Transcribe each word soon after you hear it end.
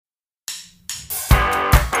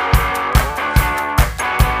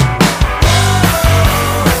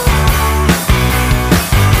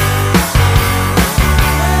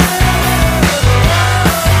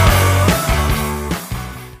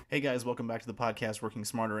guys, welcome back to the podcast, Working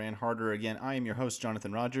Smarter and Harder. Again, I am your host,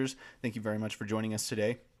 Jonathan Rogers. Thank you very much for joining us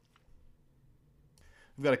today.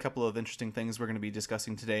 We've got a couple of interesting things we're going to be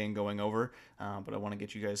discussing today and going over, but I want to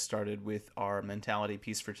get you guys started with our mentality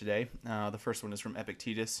piece for today. The first one is from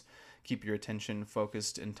Epictetus. Keep your attention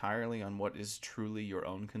focused entirely on what is truly your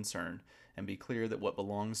own concern, and be clear that what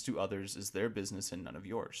belongs to others is their business and none of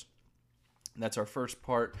yours. That's our first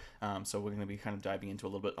part, so we're going to be kind of diving into a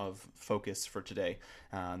little bit of focus for today.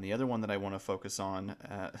 The other one that I want to focus on,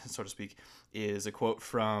 so to speak, is a quote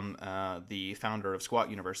from the founder of Squat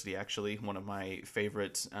University, actually, one of my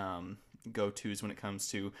favorite go-tos when it comes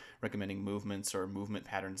to recommending movements or movement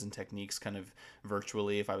patterns and techniques kind of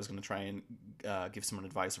virtually. If I was going to try and give someone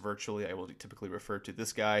advice virtually, I will typically refer to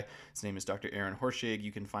this guy. His name is Dr. Aaron Horschig.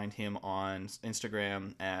 You can find him on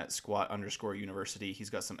Instagram at squat_university.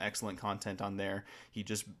 He's got some excellent content on there. He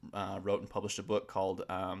just wrote and published a book called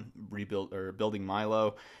Building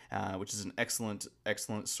Milo, which is an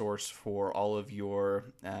excellent source for all of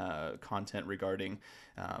your content regarding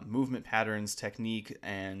movement patterns, technique,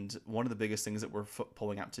 and one of the biggest things that we're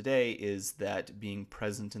pulling out today is that being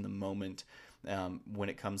present in the moment when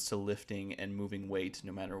it comes to lifting and moving weight,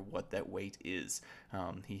 no matter what that weight is.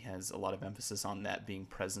 He has a lot of emphasis on that, being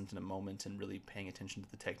present in a moment and really paying attention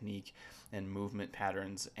to the technique and movement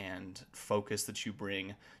patterns and focus that you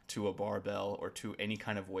bring to a barbell or to any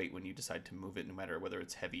kind of weight when you decide to move it, no matter whether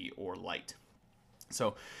it's heavy or light.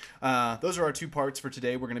 So those are our two parts for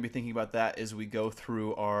today. We're going to be thinking about that as we go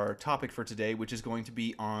through our topic for today, which is going to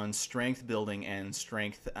be on strength building and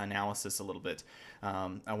strength analysis a little bit.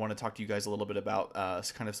 I want to talk to you guys a little bit about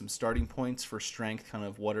kind of some starting points for strength, kind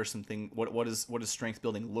of what are some things, what does strength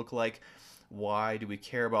building look like? Why do we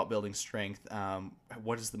care about building strength?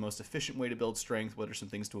 What is the most efficient way to build strength? What are some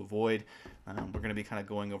things to avoid? We're going to be kind of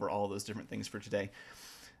going over all those different things for today.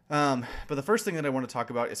 But the first thing that I want to talk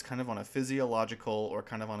about is kind of on a physiological or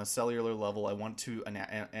kind of on a cellular level. I want to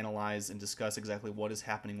analyze and discuss exactly what is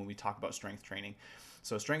happening when we talk about strength training.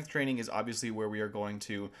 So strength training is obviously where we are going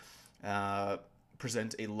to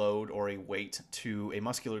present a load or a weight to a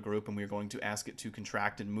muscular group, and we are going to ask it to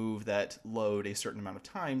contract and move that load a certain amount of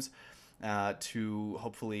times to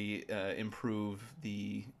hopefully improve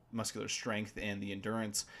the muscular strength and the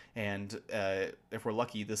endurance, and if we're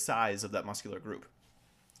lucky, the size of that muscular group.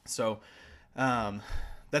 So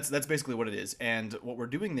that's basically what it is. And what we're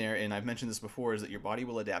doing there, and I've mentioned this before, is that your body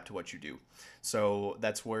will adapt to what you do. So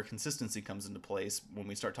that's where consistency comes into place when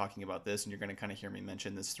we start talking about this, and you're going to kind of hear me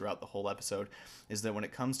mention this throughout the whole episode, is that when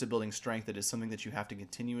it comes to building strength, it is something that you have to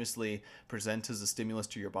continuously present as a stimulus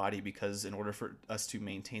to your body, because in order for us to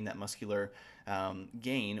maintain that muscular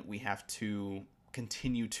gain, we have to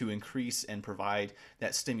continue to increase and provide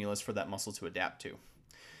that stimulus for that muscle to adapt to.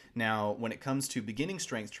 Now, when it comes to beginning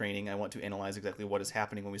strength training, I want to analyze exactly what is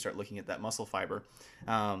happening when we start looking at that muscle fiber.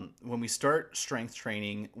 When we start strength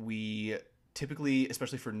training, we typically,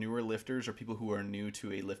 especially for newer lifters or people who are new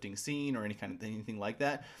to a lifting scene or anything like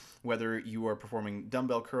that, whether you are performing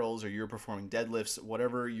dumbbell curls or you're performing deadlifts,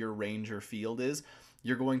 whatever your range or field is,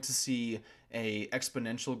 you're going to see a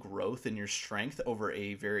exponential growth in your strength over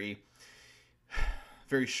a very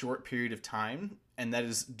short period of time, and that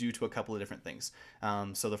is due to a couple of different things.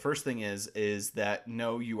 So the first thing is that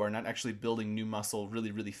no, you are not actually building new muscle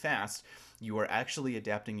really, really fast. You are actually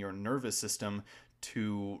adapting your nervous system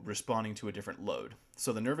to responding to a different load.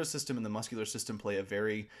 So the nervous system and the muscular system play a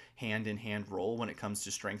very hand-in-hand role when it comes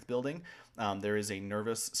to strength building. There is a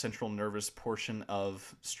central nervous portion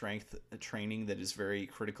of strength training that is very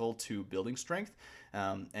critical to building strength,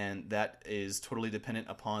 and that is totally dependent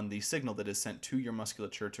upon the signal that is sent to your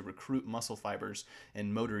musculature to recruit muscle fibers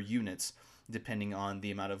and motor units depending on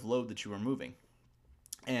the amount of load that you are moving.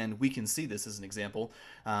 And we can see this as an example.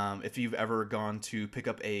 If you've ever gone to pick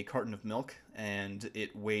up a carton of milk and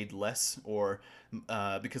it weighed less, or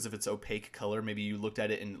because of its opaque color, maybe you looked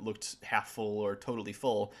at it and it looked half full or totally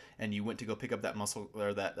full, and you went to go pick up that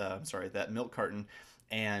that milk carton,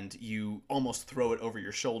 and you almost throw it over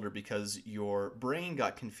your shoulder because your brain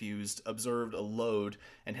got confused, observed a load,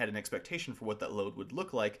 and had an expectation for what that load would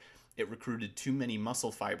look like. It recruited too many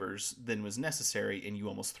muscle fibers than was necessary, and you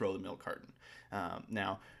almost throw the milk carton.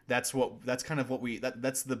 Now, that's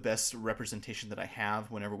the best representation that I have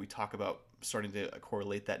whenever we talk about starting to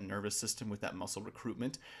correlate that nervous system with that muscle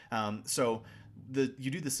recruitment. So you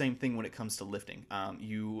do the same thing when it comes to lifting.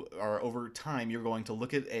 Over time, you're going to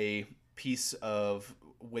look at a piece of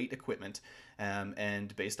weight equipment,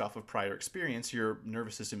 and based off of prior experience, your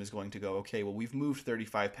nervous system is going to go, okay, well, we've moved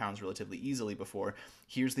 35 pounds relatively easily before.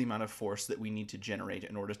 Here's the amount of force that we need to generate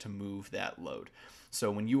in order to move that load. So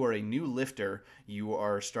when you are a new lifter, you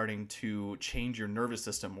are starting to change your nervous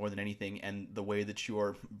system more than anything, and the way that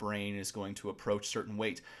your brain is going to approach certain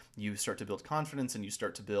weight. You start to build confidence, and you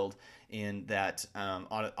start to build in that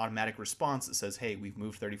automatic response that says, hey, we've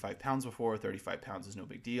moved 35 pounds before. 35 pounds is no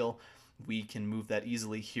big deal. We can move that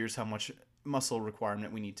easily. Here's how much muscle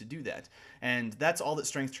requirement we need to do that. And that's all that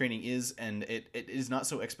strength training is. And it is not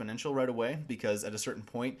so exponential right away, because at a certain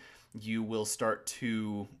point, you will start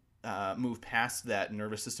to move past that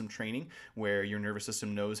nervous system training, where your nervous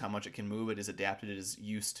system knows how much it can move, it is adapted, it is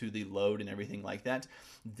used to the load and everything like that.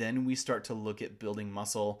 Then we start to look at building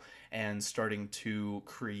muscle and starting to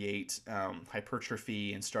create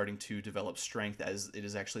hypertrophy and starting to develop strength, as it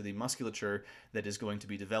is actually the musculature that is going to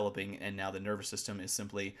be developing, and now the nervous system is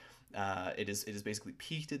simply it is basically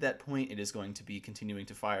peaked at that point. It is going to be continuing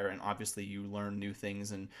to fire, and obviously you learn new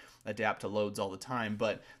things and adapt to loads all the time,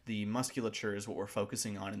 but the musculature is what we're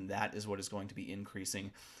focusing on, and that is what is going to be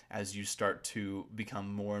increasing as you start to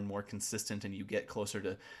become more and more consistent, and you get closer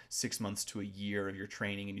to 6 months to a year of your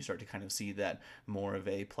training, and you start to kind of see that more of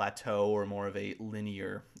a plateau or more of a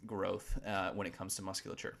linear growth when it comes to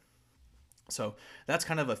musculature. So that's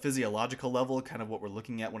kind of a physiological level, kind of what we're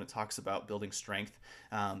looking at when it talks about building strength.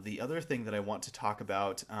 The other thing that I want to talk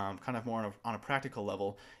about kind of more on a practical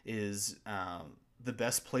level is the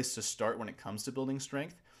best place to start when it comes to building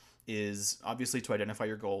strength is obviously to identify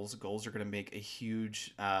your goals. Goals are going to make a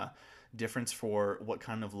huge difference for what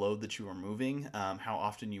kind of load that you are moving, how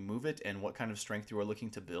often you move it, and what kind of strength you are looking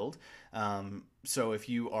to build. So if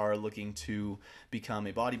you are looking to become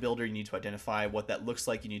a bodybuilder, you need to identify what that looks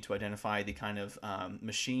like. You need to identify the kind of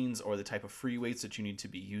machines or the type of free weights that you need to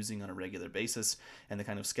be using on a regular basis, and the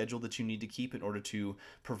kind of schedule that you need to keep in order to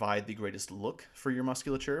provide the greatest look for your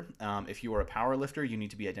musculature. If you are a power lifter, you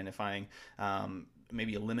need to be identifying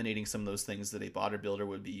maybe eliminating some of those things that a bodybuilder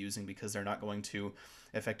would be using, because they're not going to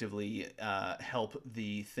effectively help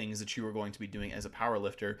the things that you are going to be doing as a power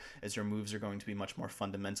lifter, as your moves are going to be much more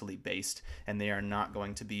fundamentally based, and they are not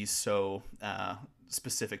going to be so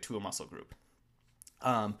specific to a muscle group.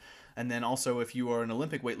 And then also, if you are an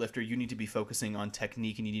Olympic weightlifter, you need to be focusing on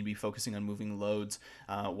technique, and you need to be focusing on moving loads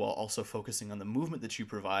while also focusing on the movement that you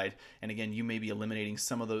provide. And again, you may be eliminating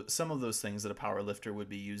some of those things that a power lifter would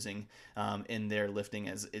be using in their lifting,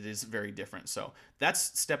 as it is very different. So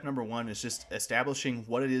that's step number one, is just establishing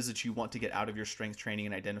what it is that you want to get out of your strength training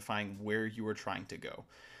and identifying where you are trying to go.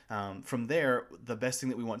 From there, the best thing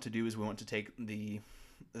that we want to do is we want to take the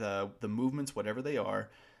movements, whatever they are,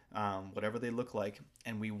 whatever they look like,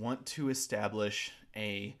 and we want to establish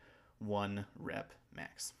a 1 rep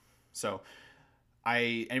max. So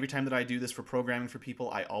every time that I do this for programming for people,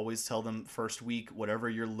 I always tell them first week, whatever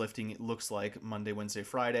your lifting looks like, Monday, Wednesday,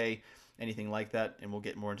 Friday, anything like that, and we'll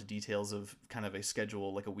get more into details of kind of a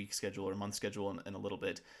schedule, like a week schedule or a month schedule in a little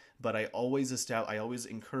bit. But I always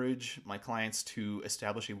encourage my clients to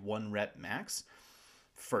establish a 1 rep max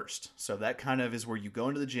first. So that kind of is where you go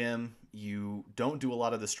into the gym, you don't do a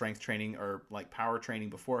lot of the strength training or like power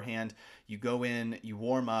training beforehand. You go in, you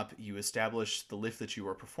warm up, you establish the lift that you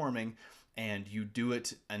are performing, and you do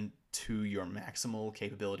it to your maximal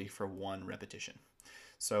capability for 1 repetition.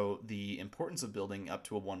 So the importance of building up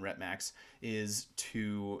to a 1 rep max is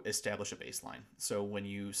to establish a baseline. So when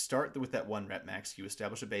you start with that 1 rep max, you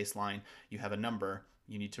establish a baseline, you have a number,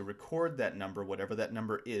 you need to record that number, whatever that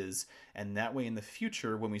number is, and that way in the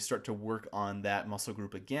future, when we start to work on that muscle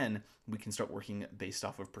group again, we can start working based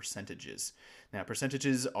off of percentages. Now,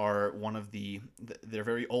 percentages are they're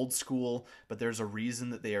very old school, but there's a reason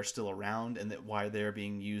that they are still around and that why they're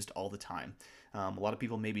being used all the time. A lot of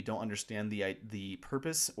people maybe don't understand the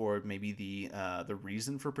purpose or maybe the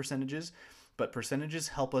reason for percentages. But percentages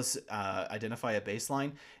help us identify a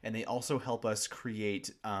baseline, and they also help us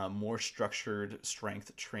create a more structured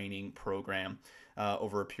strength training program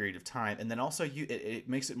over a period of time. And then also it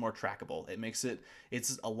makes it more trackable.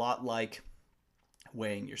 It's a lot like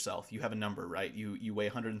weighing yourself. You have a number, right? You weigh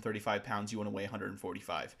 135 pounds, you want to weigh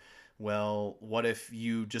 145. Well, what if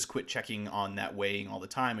you just quit checking on that weighing all the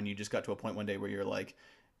time, and you just got to a point one day where you're like,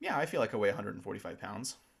 yeah, I feel like I weigh 145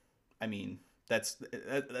 pounds. I mean, that's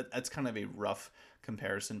kind of a rough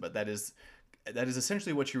comparison, but that is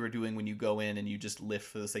essentially what you were doing when you go in and you just lift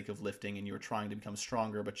for the sake of lifting, and you're trying to become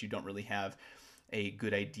stronger, but you don't really have a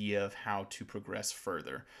good idea of how to progress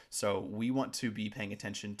further. So we want to be paying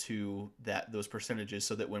attention to those percentages,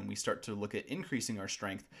 so that when we start to look at increasing our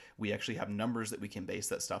strength, we actually have numbers that we can base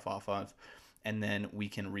that stuff off of. and then we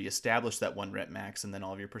can reestablish that 1 rep max, and then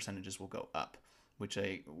all of your percentages will go up, which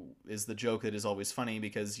is the joke that is always funny,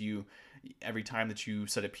 because every time that you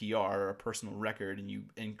set a PR or a personal record and you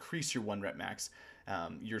increase your 1 rep max,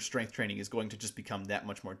 your strength training is going to just become that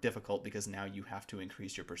much more difficult, because now you have to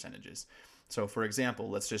increase your percentages. So for example,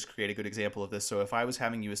 let's just create a good example of this. So if I was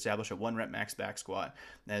having you establish a 1 rep max back squat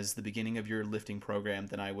as the beginning of your lifting program,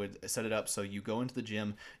 then I would set it up so you go into the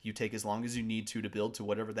gym, you take as long as you need to build to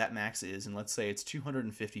whatever that max is, and let's say it's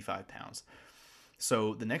 255 pounds.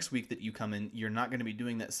 So the next week that you come in, you're not going to be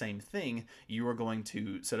doing that same thing. You are going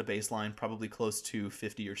to set a baseline probably close to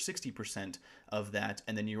 50 or 60% of that,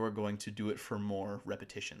 and then you are going to do it for more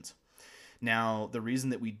repetitions. Now, the reason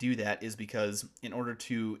that we do that is because in order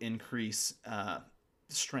to increase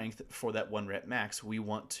strength for that 1 rep max, we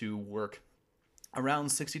want to work around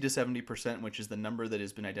 60 to 70%, which is the number that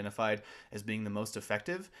has been identified as being the most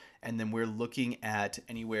effective. And then we're looking at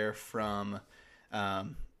anywhere from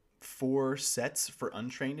 4 sets for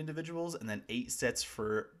untrained individuals, and then 8 sets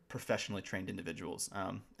for professionally trained individuals.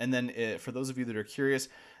 And then for those of you that are curious,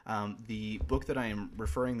 the book that I am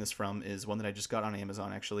referring this from is one that I just got on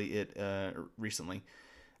Amazon, actually, recently.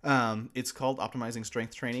 It's called Optimizing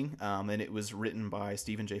Strength Training, and it was written by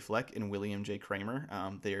Stephen J. Fleck and William J. Kramer.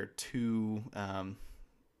 They are two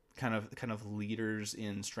kind of leaders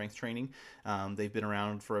in strength training. They've been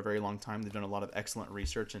around for a very long time. They've done a lot of excellent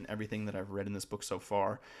research, and everything that I've read in this book so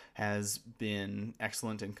far has been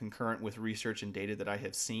excellent and concurrent with research and data that I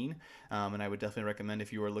have seen. And I would definitely recommend,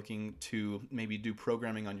 if you are looking to maybe do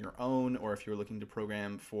programming on your own, or if you're looking to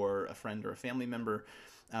program for a friend or a family member,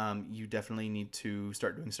 you definitely need to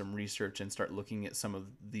start doing some research and start looking at some of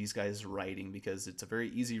these guys' writing, because it's a very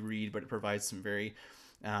easy read, but it provides some very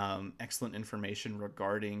excellent information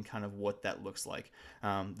regarding kind of what that looks like.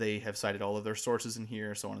 They have cited all of their sources in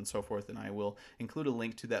here, so on and so forth, and I will include a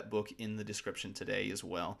link to that book in the description today as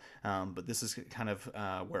well. But this is kind of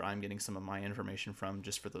where I'm getting some of my information from,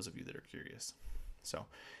 just for those of you that are curious. So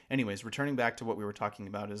anyways, returning back to what we were talking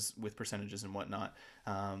about is with percentages and whatnot,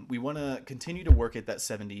 we want to continue to work at that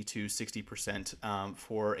 70 to 60%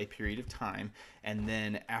 for a period of time. And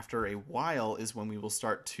then after a while is when we will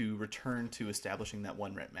start to return to establishing that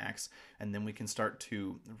 1 rep max. And then we can start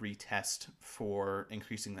to retest for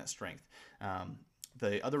increasing that strength.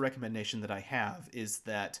 The other recommendation that I have is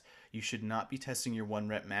that you should not be testing your 1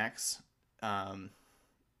 rep max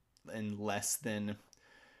in less than...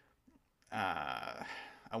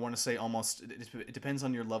 I want to say almost, it depends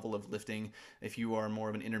on your level of lifting. If you are more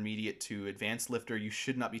of an intermediate to advanced lifter, you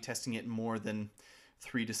should not be testing it more than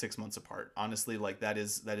 3 to 6 months apart. Honestly, like that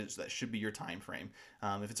should be your time frame.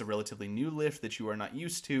 If it's a relatively new lift that you are not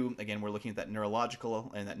used to, again, we're looking at that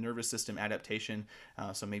neurological and that nervous system adaptation.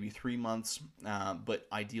 So maybe 3 months, but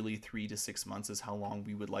ideally 3 to 6 months is how long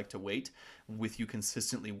we would like to wait with you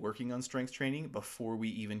consistently working on strength training before we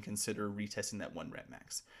even consider retesting that 1 rep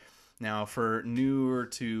max. Now, for newer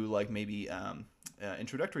to like maybe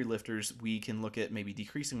introductory lifters, we can look at maybe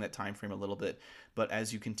decreasing that time frame a little bit. But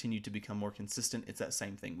as you continue to become more consistent, it's that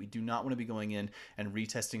same thing. We do not want to be going in and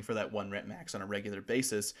retesting for that 1 rep max on a regular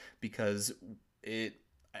basis, because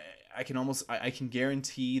I can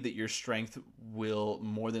guarantee that your strength will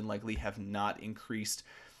more than likely have not increased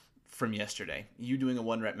from yesterday. You doing a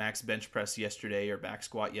 1 rep max bench press yesterday or back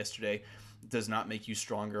squat yesterday does not make you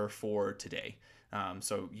stronger for today.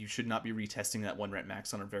 So you should not be retesting that 1 rep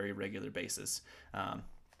max on a very regular basis. And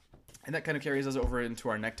that kind of carries us over into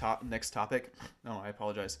our next topic. Oh, I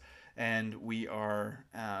apologize. And we are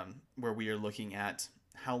where we are looking at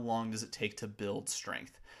how long does it take to build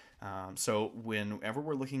strength. So whenever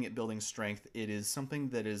we're looking at building strength, it is something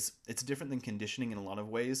that it's different than conditioning in a lot of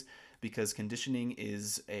ways, because conditioning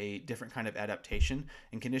is a different kind of adaptation,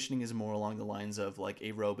 and conditioning is more along the lines of like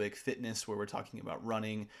aerobic fitness, where we're talking about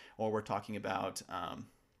running, or we're talking about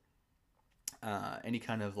any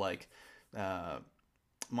kind of like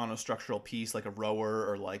monostructural piece like a rower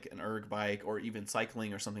or like an erg bike or even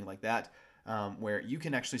cycling or something like that. Where you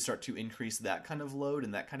can actually start to increase that kind of load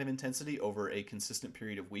and that kind of intensity over a consistent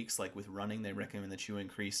period of weeks. Like with running, they recommend that you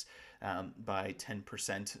increase by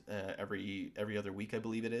 10% every other week, I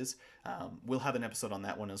believe it is. We'll have an episode on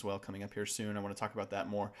that one as well coming up here soon. I want to talk about that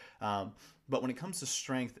more. But when it comes to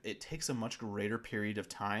strength, it takes a much greater period of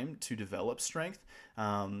time to develop strength.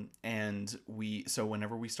 So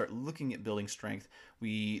whenever we start looking at building strength,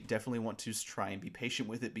 we definitely want to try and be patient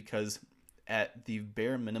with it, because at the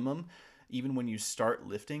bare minimum, even when you start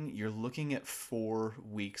lifting, you're looking at 4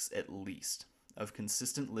 weeks at least of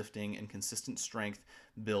consistent lifting and consistent strength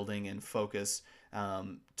building and focus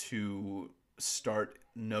to start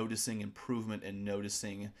noticing improvement and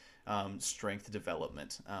noticing strength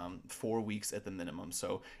development, 4 weeks at the minimum.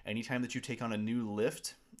 So anytime that you take on a new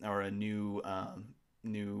lift or a new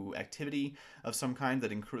activity of some kind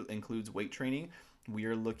that includes weight training, we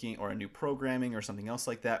are looking, or a new programming or something else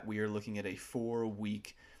like that, we are looking at a 4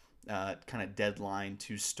 week kind of deadline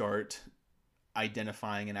to start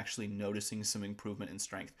identifying and actually noticing some improvement in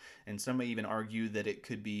strength. And some may even argue that it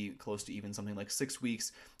could be close to even something like 6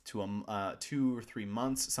 weeks to 2 or 3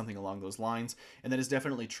 months, something along those lines. And that is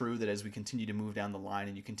definitely true, that as we continue to move down the line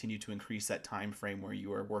and you continue to increase that time frame where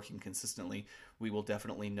you are working consistently, we will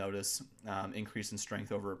definitely notice increase in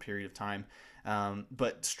strength over a period of time.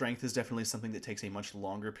 But strength is definitely something that takes a much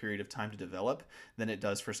longer period of time to develop than it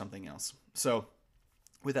does for something else. So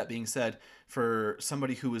with that being said, for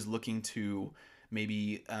somebody who is looking to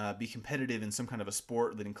maybe be competitive in some kind of a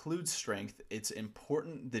sport that includes strength, it's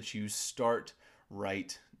important that you start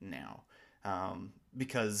right now.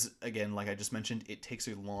 Because again, like I just mentioned, it takes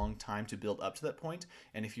a long time to build up to that point.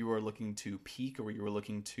 And if you are looking to peak, or you are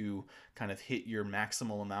looking to kind of hit your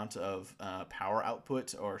maximal amount of power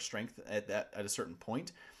output or strength at a certain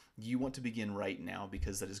point, you want to begin right now,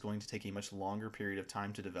 because that is going to take a much longer period of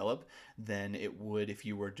time to develop than it would if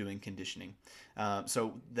you were doing conditioning.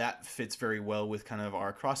 So that fits very well with kind of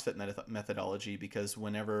our CrossFit methodology, because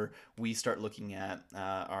whenever we start looking at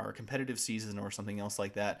our competitive season or something else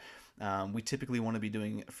like that, we typically want to be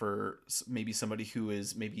doing, for maybe somebody who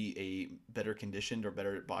is maybe a better conditioned or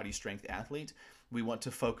better body strength athlete, we want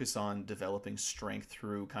to focus on developing strength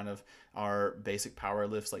through kind of our basic power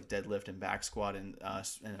lifts like deadlift and back squat and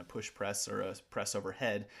a push press or a press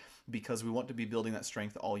overhead, because we want to be building that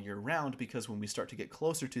strength all year round. Because when we start to get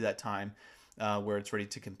closer to that time where it's ready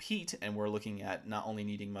to compete, and we're looking at not only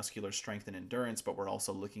needing muscular strength and endurance, but we're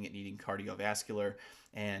also looking at needing cardiovascular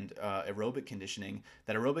and aerobic conditioning.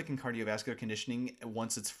 That aerobic and cardiovascular conditioning,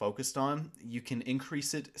 once it's focused on, you can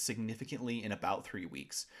increase it significantly in about 3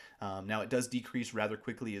 weeks. Now, it does decrease rather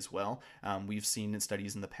quickly as well. We've seen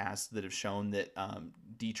studies in the past that have shown that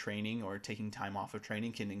detraining or taking time off of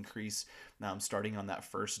training can increase starting on that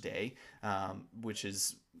first day, which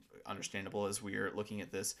is understandable as we are looking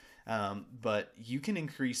at this. But you can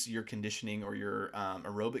increase your conditioning or your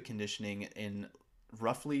aerobic conditioning in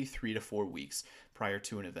roughly 3 to 4 weeks prior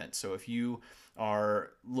to an event. So if you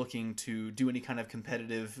are looking to do any kind of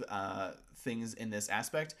competitive things in this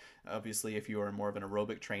aspect, obviously if you are more of an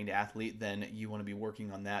aerobic trained athlete, then you want to be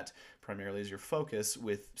working on that primarily as your focus,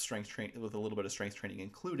 with strength training, with a little bit of strength training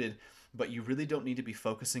included. But you really don't need to be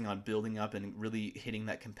focusing on building up and really hitting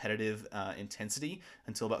that competitive intensity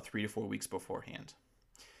until about 3 to 4 weeks beforehand.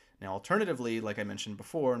 Now, alternatively, like I mentioned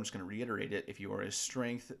before, I'm just going to reiterate it. If you are a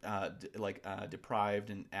strength deprived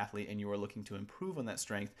an athlete and you are looking to improve on that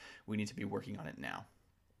strength, we need to be working on it now.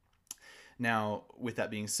 Now, with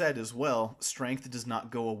that being said as well, strength does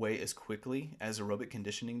not go away as quickly as aerobic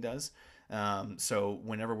conditioning does. So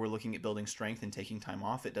whenever we're looking at building strength and taking time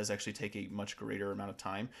off, it does actually take a much greater amount of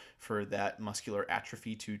time for that muscular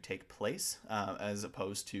atrophy to take place, as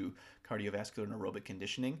opposed to cardiovascular and aerobic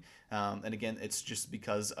conditioning. And again, it's just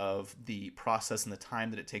because of the process and the time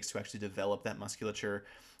that it takes to actually develop that musculature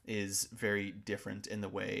is very different in the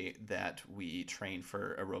way that we train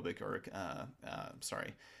for aerobic or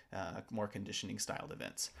more conditioning styled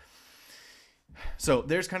events. So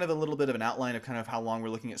there's kind of a little bit of an outline of kind of how long we're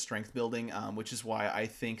looking at strength building, which is why I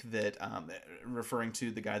think that, referring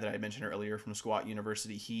to the guy that I mentioned earlier from Squat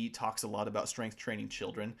University, he talks a lot about strength training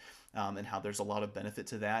children, and how there's a lot of benefit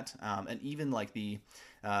to that. And even like the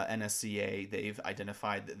NSCA, they've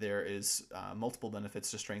identified that there is multiple benefits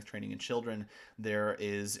to strength training in children. There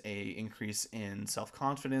is a increase in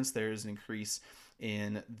self-confidence. There's an increase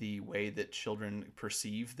in the way that children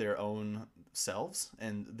perceive their own selves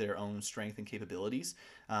and their own strength and capabilities.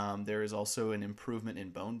 There is also an improvement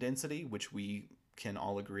in bone density, which we can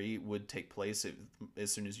all agree would take place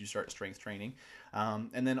as soon as you start strength training.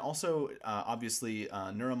 And then also, obviously,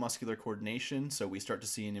 neuromuscular coordination. So we start to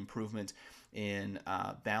see an improvement in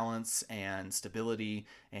balance and stability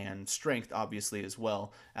and strength, obviously, as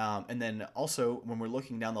well. And then also, when we're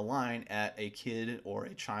looking down the line at a kid or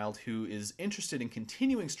a child who is interested in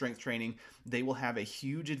continuing strength training, they will have a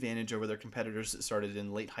huge advantage over their competitors that started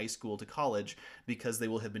in late high school to college, because they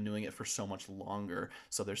will have been doing it for so much longer.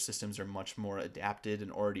 So their systems are much more adapted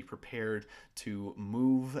and already prepared to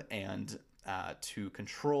move and to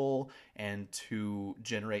control and to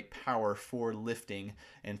generate power for lifting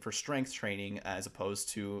and for strength training, as opposed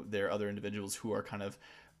to their other individuals who are kind of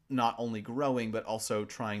not only growing but also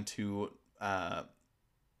trying to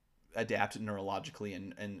adapt neurologically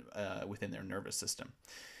and within their nervous system.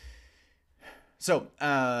 So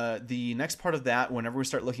the next part of that, whenever we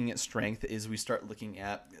start looking at strength, is we start looking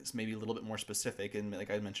at it's maybe a little bit more specific. And like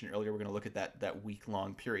I mentioned earlier, we're going to look at that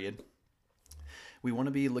week-long period. We want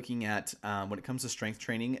to be looking at when it comes to strength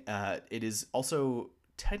training. It is also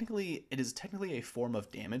technically a form of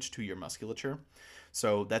damage to your musculature.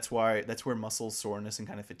 So that's where muscle soreness and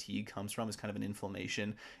kind of fatigue comes from, is kind of an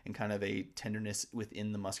inflammation and kind of a tenderness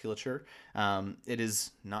within the musculature. It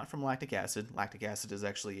is not from lactic acid. Lactic acid is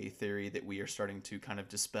actually a theory that we are starting to kind of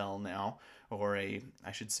dispel now, or I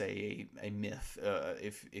should say a myth,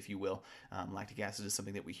 if you will. Lactic acid is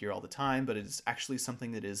something that we hear all the time, but it is actually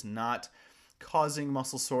something that is not causing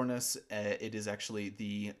muscle soreness. It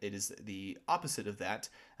is the opposite of that,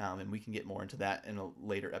 and we can get more into that in a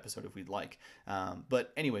later episode if we'd like.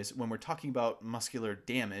 But anyways, when we're talking about muscular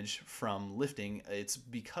damage from lifting, it's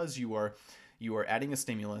because you are adding a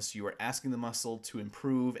stimulus, you are asking the muscle to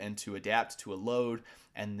improve and to adapt to a load,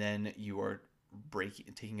 and then you are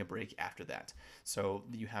taking a break after that. So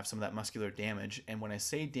you have some of that muscular damage. And when I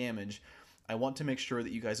say damage, I want to make sure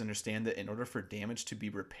that you guys understand that in order for damage to be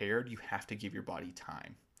repaired, you have to give your body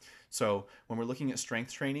time. So when we're looking at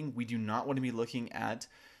strength training, we do not want to be looking at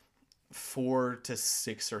 4 to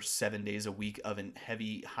 6 or 7 days a week of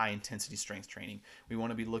heavy, high-intensity strength training. We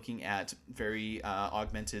want to be looking at very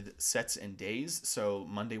augmented sets and days. So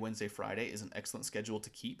Monday, Wednesday, Friday is an excellent schedule to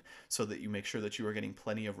keep so that you make sure that you are getting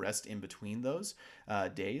plenty of rest in between those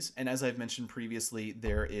days. And as I've mentioned previously,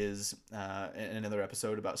 there is another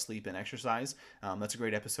episode about sleep and exercise. That's a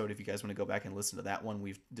great episode if you guys want to go back and listen to that one.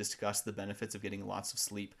 We've discussed the benefits of getting lots of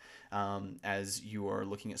sleep as you are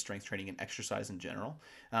looking at strength training and exercise in general.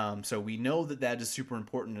 So we know that is super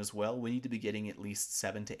important as well. We need to be getting at least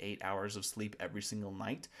 7 to 8 hours of sleep every single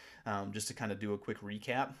night. Just to kind of do a quick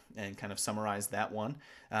recap and kind of summarize that one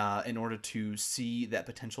in order to see that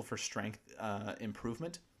potential for strength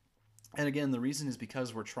improvement. And again, the reason is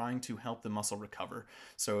because we're trying to help the muscle recover.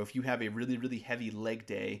 So if you have a really, really heavy leg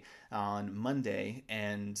day on Monday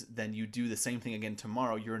and then you do the same thing again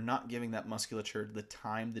tomorrow, you're not giving that musculature the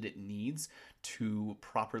time that it needs to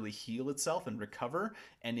properly heal itself and recover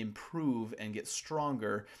and improve and get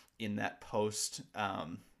stronger in that post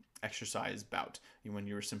exercise bout when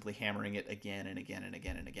you're simply hammering it again and again and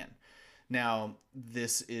again and again. Now,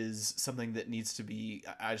 this is something that needs to be,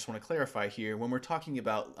 I just want to clarify here, when we're talking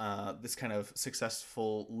about this kind of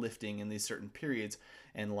successful lifting in these certain periods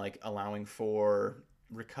and like allowing for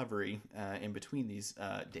recovery in between these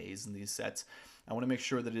days and these sets, I want to make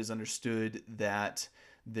sure that it is understood that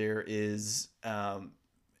there is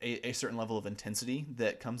a certain level of intensity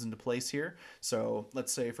that comes into place here. So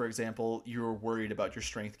let's say, for example, you're worried about your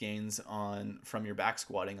strength gains from your back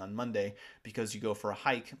squatting on Monday because you go for a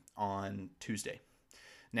hike on Tuesday.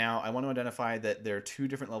 Now, I want to identify that there are two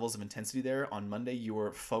different levels of intensity there. On Monday, you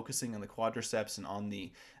are focusing on the quadriceps and on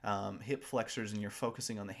the hip flexors, and you're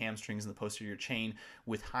focusing on the hamstrings and the posterior chain.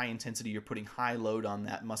 With high intensity, you're putting high load on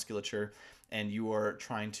that musculature, and you are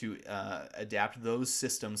trying to adapt those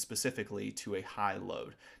systems specifically to a high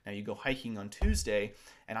load. Now, you go hiking on Tuesday,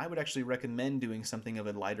 and I would actually recommend doing something of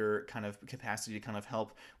a lighter kind of capacity to kind of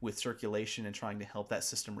help with circulation and trying to help that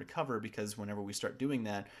system recover, because whenever we start doing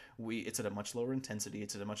that, it's at a much lower intensity,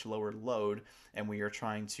 it's at a much lower load, and we are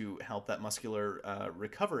trying to help that muscular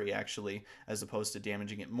recovery actually, as opposed to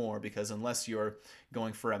damaging it more, because unless you're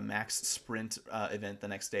going for a max sprint event the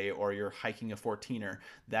next day or you're hiking a 14er,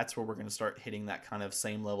 that's where we're going to start hitting that kind of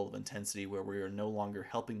same level of intensity where we are no longer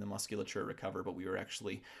helping the musculature recover, but we are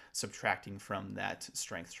actually subtracting from that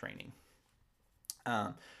strength training.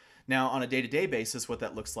 Now, on a day-to-day basis, what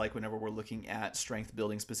that looks like whenever we're looking at strength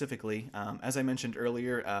building specifically, as I mentioned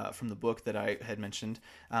earlier from the book that I had mentioned,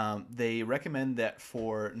 they recommend that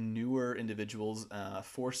for newer individuals,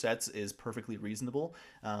 4 sets is perfectly reasonable.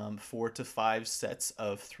 4 to 5 sets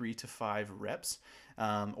of 3 to 5 reps.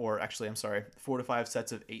 4 to 5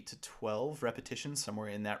 sets of 8 to 12 repetitions, somewhere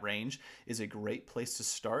in that range, is a great place to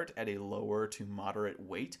start at a lower to moderate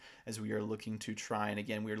weight, as we are looking to try, and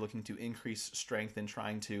again, we are looking to increase strength and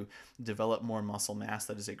trying to develop more muscle mass.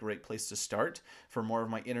 That is a great place to start. For more of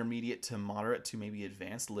my intermediate to moderate to maybe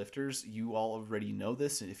advanced lifters, you all already know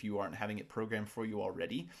this, and if you aren't having it programmed for you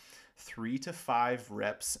already, 3 to 5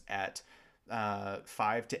 reps at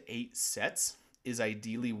 5 to 8 sets is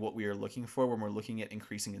ideally what we are looking for when we're looking at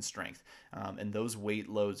increasing in strength. And those weight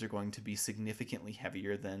loads are going to be significantly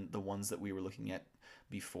heavier than the ones that we were looking at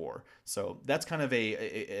before. So that's kind of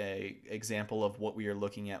a example of what we are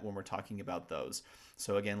looking at when we're talking about those.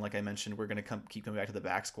 So again, like I mentioned, we're going to keep coming back to the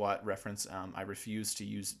back squat reference. I refuse to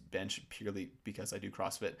use bench purely because I do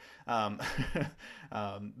CrossFit.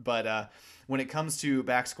 But when it comes to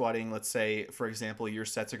back squatting, let's say, for example, your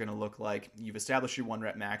sets are going to look like you've established your 1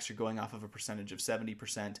 rep max. You're going off of a percentage of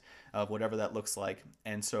 70% of whatever that looks like.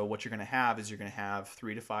 And so what you're going to have is you're going to have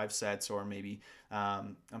 3 to 5 sets, or maybe,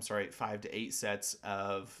 5 to 8 sets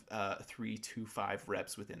of 3 to 5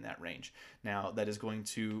 reps within that range. Now, that is going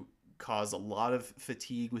to cause a lot of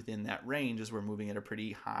fatigue within that range, as we're moving at a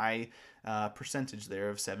pretty high percentage there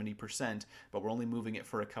of 70%, but we're only moving it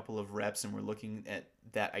for a couple of reps, and we're looking at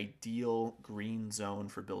that ideal green zone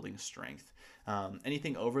for building strength.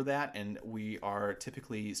 Anything over that, and we are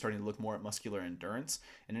typically starting to look more at muscular endurance,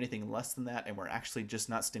 and anything less than that, and we're actually just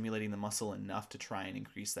not stimulating the muscle enough to try and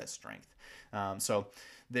increase that strength. So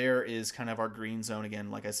there is kind of our green zone. Again,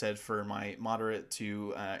 like I said, for my moderate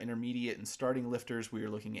to intermediate and starting lifters, we are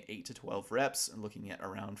looking at 8 to 12 reps and looking at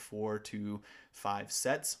around 4 to 5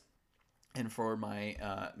 sets. And for my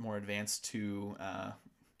more advanced to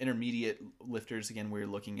intermediate lifters, again, we're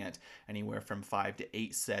looking at anywhere from 5 to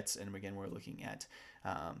 8 sets. And again, we're looking at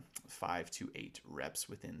 5 to 8 reps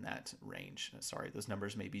within that range. Sorry, those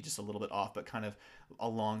numbers may be just a little bit off, but kind of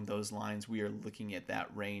along those lines, we are looking at that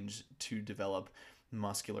range to develop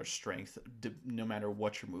muscular strength, no matter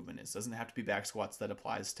what your movement is. It doesn't have to be back squats. That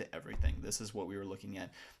applies to everything. This is what we were looking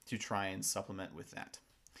at to try and supplement with that.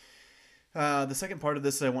 The second part of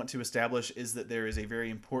this that I want to establish is that there is a very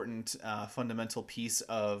important fundamental piece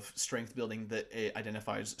of strength building that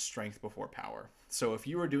identifies strength before power. So if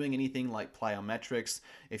you are doing anything like plyometrics,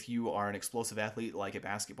 if you are an explosive athlete like a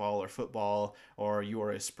basketball or football, or you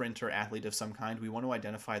are a sprinter athlete of some kind, we want to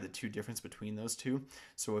identify the two difference between those two.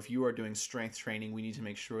 So if you are doing strength training, we need to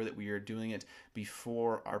make sure that we are doing it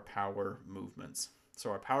before our power movements. So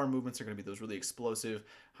our power movements are going to be those really explosive,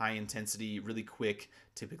 high intensity, really quick,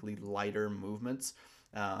 typically lighter movements.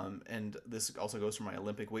 And this also goes for my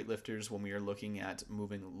Olympic weightlifters when we are looking at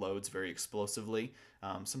moving loads very explosively.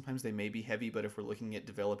 Sometimes they may be heavy, but if we're looking at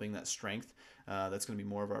developing that strength, that's going to be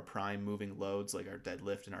more of our prime moving loads, like our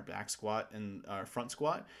deadlift and our back squat and our front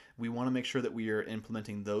squat. We want to make sure that we are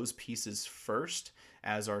implementing those pieces first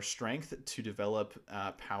as our strength to develop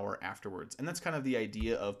power afterwards. And that's kind of the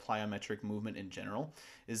idea of plyometric movement in general,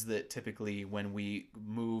 is that typically when we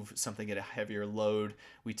move something at a heavier load,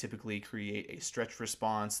 we typically create a stretch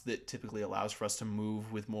response that typically allows for us to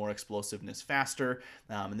move with more explosiveness faster.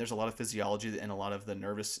 And there's a lot of physiology and a lot of the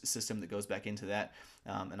nervous system that goes back into that.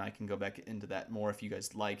 And I can go back into that more if you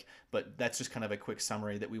guys like, but that's just kind of a quick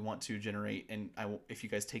summary that we want to generate. And if you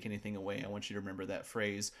guys take anything away, I want you to remember that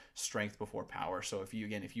phrase, strength before power. So if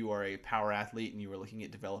you are a power athlete and you are looking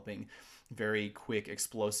at developing very quick,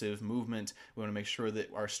 explosive movement, we want to make sure that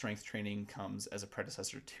our strength training comes as a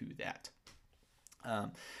predecessor to that.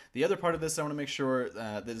 The other part of this I want to make sure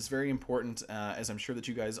that is very important, as I'm sure that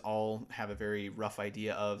you guys all have a very rough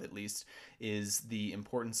idea of, at least, is the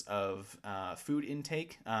importance of food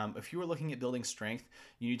intake. If you are looking at building strength,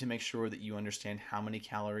 you need to make sure that you understand how many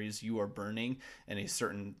calories you are burning at a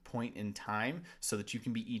certain point in time so that you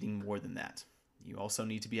can be eating more than that. You also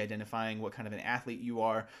need to be identifying what kind of an athlete you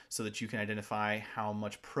are so that you can identify how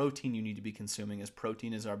much protein you need to be consuming, as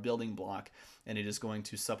protein is our building block and it is going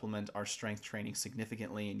to supplement our strength training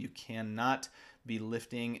significantly, and you cannot be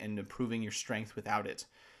lifting and improving your strength without it.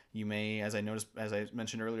 You may, as I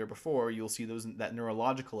mentioned earlier before, you'll see that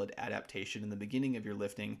neurological adaptation in the beginning of your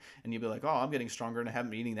lifting, and you'll be like, oh, I'm getting stronger and I haven't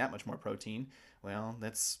been eating that much more protein. Well,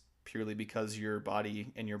 that's purely because your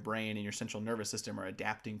body and your brain and your central nervous system are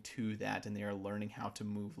adapting to that, and they are learning how to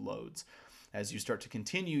move loads. As you start to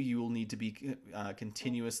continue, you will need to be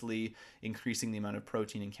continuously increasing the amount of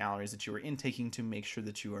protein and calories that you are intaking to make sure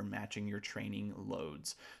that you are matching your training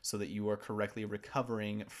loads so that you are correctly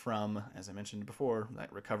recovering from, as I mentioned before,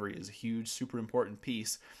 that recovery is a huge, super important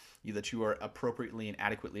piece, that you are appropriately and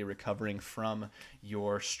adequately recovering from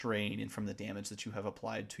your strain and from the damage that you have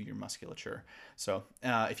applied to your musculature. So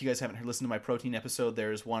if you guys haven't listened to my protein episode,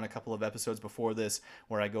 there's a couple of episodes before this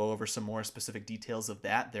where I go over some more specific details of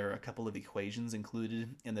that. There are a couple of equations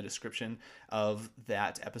included in the description of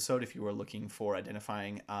that episode if you are looking for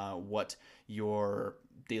identifying what your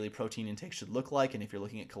daily protein intake should look like, and if you're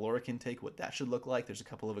looking at caloric intake, what that should look like. There's a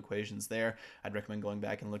couple of equations there. I'd recommend going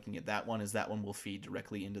back and looking at that one, as that one will feed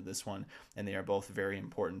directly into this one, and they are both very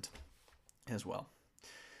important as well.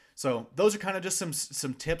 So those are kind of just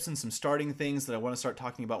some tips and some starting things that I want to start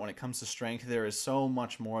talking about when it comes to strength. There is so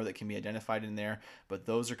much more that can be identified in there, but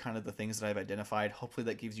those are kind of the things that I've identified. Hopefully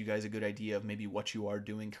that gives you guys a good idea of maybe what you are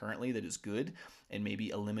doing currently that is good, and maybe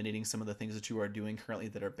eliminating some of the things that you are doing currently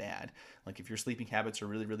that are bad. Like if your sleeping habits are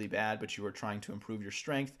really, really bad, but you are trying to improve your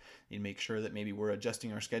strength, you make sure that maybe we're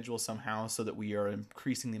adjusting our schedule somehow so that we are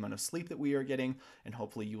increasing the amount of sleep that we are getting, and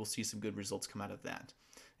hopefully you will see some good results come out of that.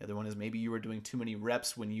 The other one is maybe you are doing too many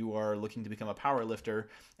reps when you are looking to become a power lifter,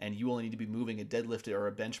 and you only need to be moving a deadlift or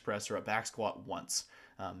a bench press or a back squat once.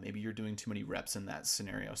 Maybe you're doing too many reps in that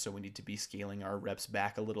scenario, so we need to be scaling our reps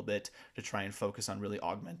back a little bit to try and focus on really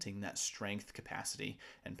augmenting that strength, capacity,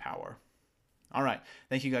 and power. All right.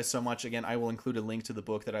 Thank you guys so much. Again, I will include a link to the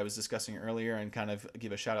book that I was discussing earlier and kind of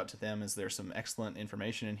give a shout out to them, as there's some excellent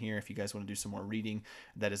information in here. If you guys want to do some more reading,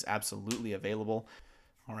 that is absolutely available.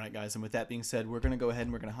 All right, guys, and with that being said, we're going to go ahead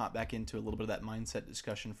and we're going to hop back into a little bit of that mindset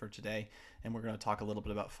discussion for today, and we're going to talk a little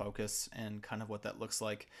bit about focus and kind of what that looks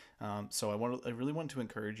like. So I really want to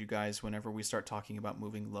encourage you guys, whenever we start talking about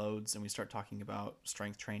moving loads and we start talking about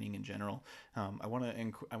strength training in general, I want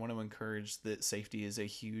to encourage that safety is a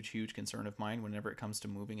huge concern of mine whenever it comes to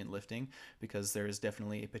moving and lifting, because there is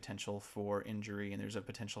definitely a potential for injury and there's a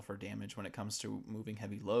potential for damage when it comes to moving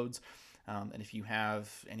heavy loads. And if you have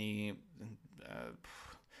any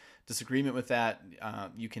disagreement with that,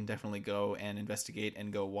 you can definitely go and investigate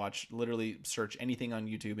and go watch, literally search anything on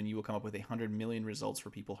YouTube, and you will come up with 100 million results for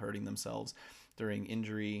people hurting themselves during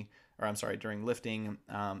during lifting.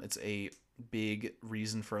 It's a big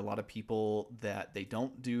reason for a lot of people that they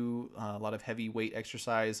don't do a lot of heavy weight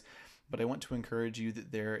exercise. But I want to encourage you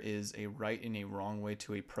that there is a right and a wrong way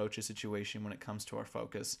to approach a situation when it comes to our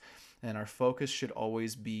focus. And our focus should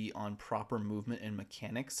always be on proper movement and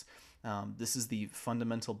mechanics. This is the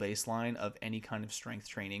fundamental baseline of any kind of strength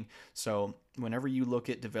training. So whenever you look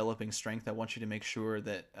at developing strength, I want you to make sure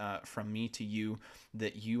that from me to you,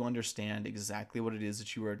 that you understand exactly what it is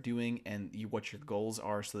that you are doing and what your goals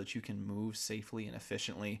are, so that you can move safely and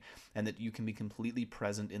efficiently, and that you can be completely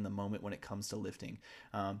present in the moment when it comes to lifting.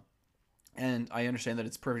 And I understand that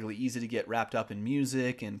it's perfectly easy to get wrapped up in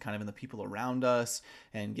music and kind of in the people around us,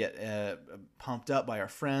 and get pumped up by our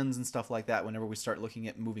friends and stuff like that whenever we start looking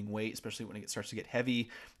at moving weight, especially when it starts to get heavy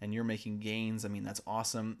and you're making gains. I mean, that's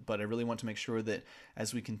awesome. But I really want to make sure that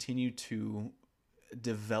as we continue to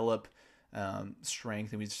develop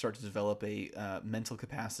strength and we start to develop a mental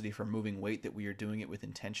capacity for moving weight, that we are doing it with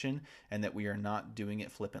intention and that we are not doing it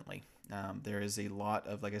flippantly. There is a lot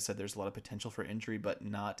of, like I said, there's a lot of potential for injury, but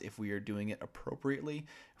not if we are doing it appropriately.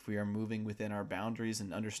 If we are moving within our boundaries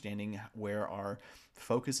and understanding where our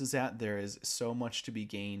focus is at, there is so much to be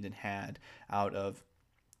gained and had out of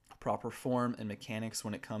proper form and mechanics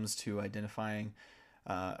when it comes to identifying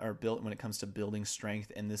when it comes to building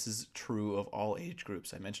strength. And this is true of all age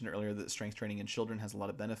groups. I mentioned earlier that strength training in children has a lot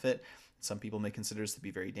of benefit. Some people may consider this to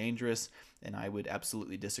be very dangerous, and I would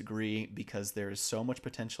absolutely disagree, because there is so much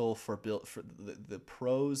potential for the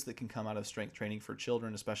pros that can come out of strength training for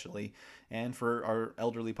children especially, and for our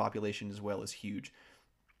elderly population as well, is huge.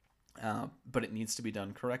 But it needs to be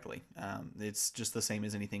done correctly. It's just the same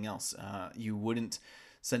as anything else. You wouldn't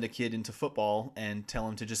send a kid into football and tell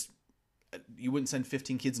him to you wouldn't send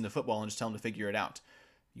 15 kids into football and just tell them to figure it out.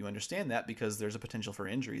 You understand that because there's a potential for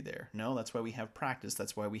injury there. No, that's why we have practice.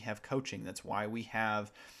 That's why we have coaching. That's why we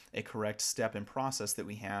have a correct step and process that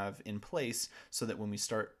we have in place, so that when we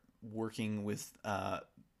start working with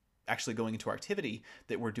actually going into our activity,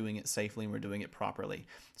 that we're doing it safely and we're doing it properly.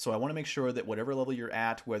 So I want to make sure that whatever level you're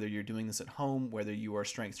at, whether you're doing this at home, whether you are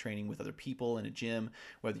strength training with other people in a gym,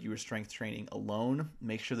 whether you are strength training alone,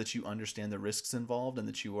 make sure that you understand the risks involved and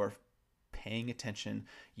that you are paying attention,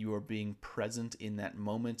 you are being present in that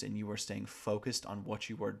moment, and you are staying focused on what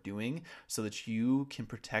you are doing, so that you can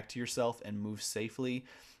protect yourself and move safely,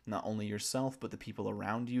 not only yourself, but the people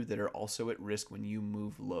around you that are also at risk when you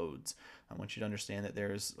move loads. I want you to understand that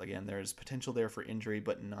there's potential there for injury,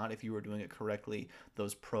 but not if you are doing it correctly.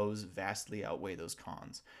 Those pros vastly outweigh those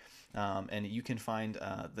cons. And you can find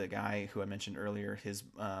the guy who I mentioned earlier, his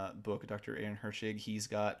book, Dr. Aaron Hershig. He's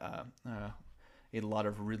got a lot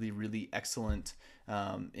of really excellent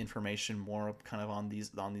information, more kind of on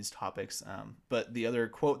these topics. But the other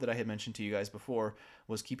quote that I had mentioned to you guys before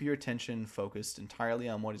was, keep your attention focused entirely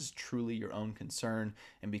on what is truly your own concern,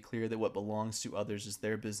 and be clear that what belongs to others is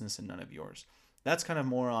their business and none of yours. That's kind of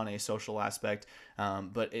more on a social aspect,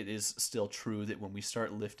 but it is still true that when we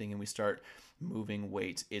start lifting and we start moving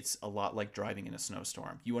weight, it's a lot like driving in a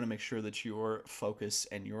snowstorm. You want to make sure that your focus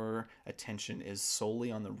and your attention is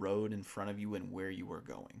solely on the road in front of you and where you are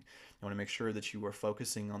going. You want to make sure that you are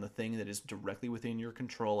focusing on the thing that is directly within your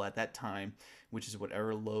control at that time, which is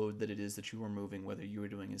whatever load that it is that you are moving, whether you are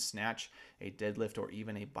doing a snatch, a deadlift, or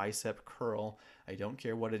even a bicep curl. I don't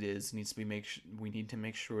care what it is. We need to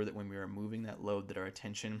make sure that when we are moving that load, that our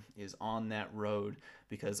attention is on that road,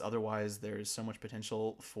 because otherwise there is so much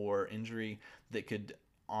potential for injury that could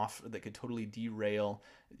totally derail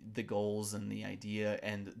the goals and the idea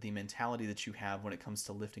and the mentality that you have when it comes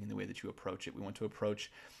to lifting and the way that you approach it. We want to approach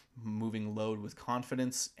moving load with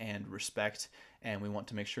confidence and respect, and we want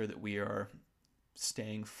to make sure that we are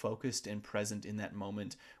staying focused and present in that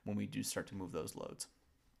moment when we do start to move those loads.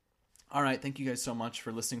 All right, thank you guys so much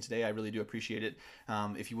for listening today. I really do appreciate it.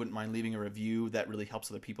 If you wouldn't mind leaving a review, that really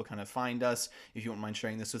helps other people kind of find us. If you wouldn't mind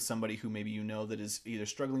sharing this with somebody who maybe you know that is either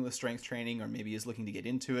struggling with strength training or maybe is looking to get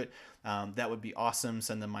into it, that would be awesome.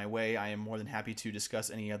 Send them my way. I am more than happy to discuss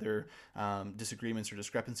any other disagreements or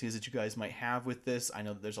discrepancies that you guys might have with this. I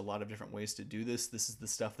know that there's a lot of different ways to do this. This is the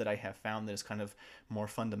stuff that I have found that is kind of more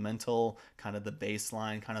fundamental, kind of the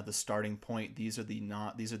baseline, kind of the starting point. These are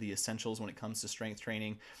the essentials when it comes to strength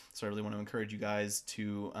training. So I really want to encourage you guys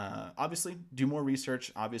to obviously do more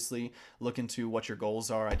research, obviously look into what your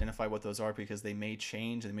goals are, identify what those are, because they may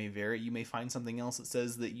change, they may vary. You may find something else that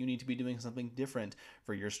says that you need to be doing something different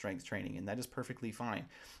for your strength training, and that is perfectly fine.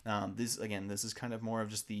 This is kind of more of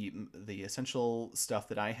just the essential stuff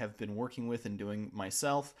that I have been working with and doing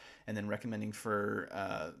myself, and then recommending for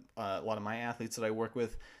a lot of my athletes that I work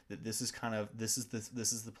with, that this is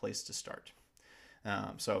the place to start.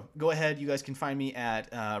 So go ahead. You guys can find me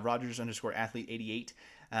at Rogers_athlete88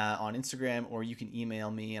 on Instagram, or you can email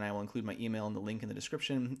me, and I will include my email in the link in the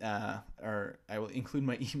description, or I will include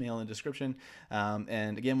my email in the description.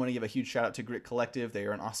 And again, want to give a huge shout out to Grit Collective. They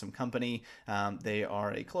are an awesome company. They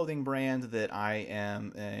are a clothing brand that I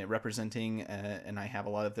am representing, and I have a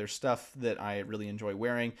lot of their stuff that I really enjoy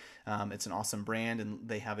wearing. It's an awesome brand, and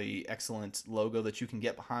they have a excellent logo that you can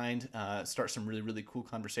get behind, start some really, really cool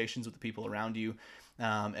conversations with the people around you.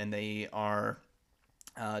 And they are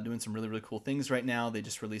doing some really, really cool things right now. They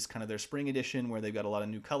just released kind of their spring edition, where they've got a lot of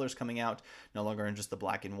new colors coming out, no longer in just the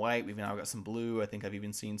black and white. We've now got some blue. I think I've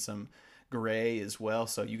even seen some gray as well.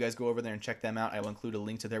 So you guys go over there and check them out. I will include a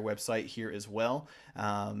link to their website here as well.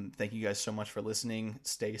 Thank you guys so much for listening.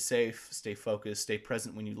 Stay safe, stay focused, stay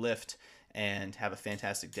present when you lift, and have a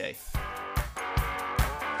fantastic day.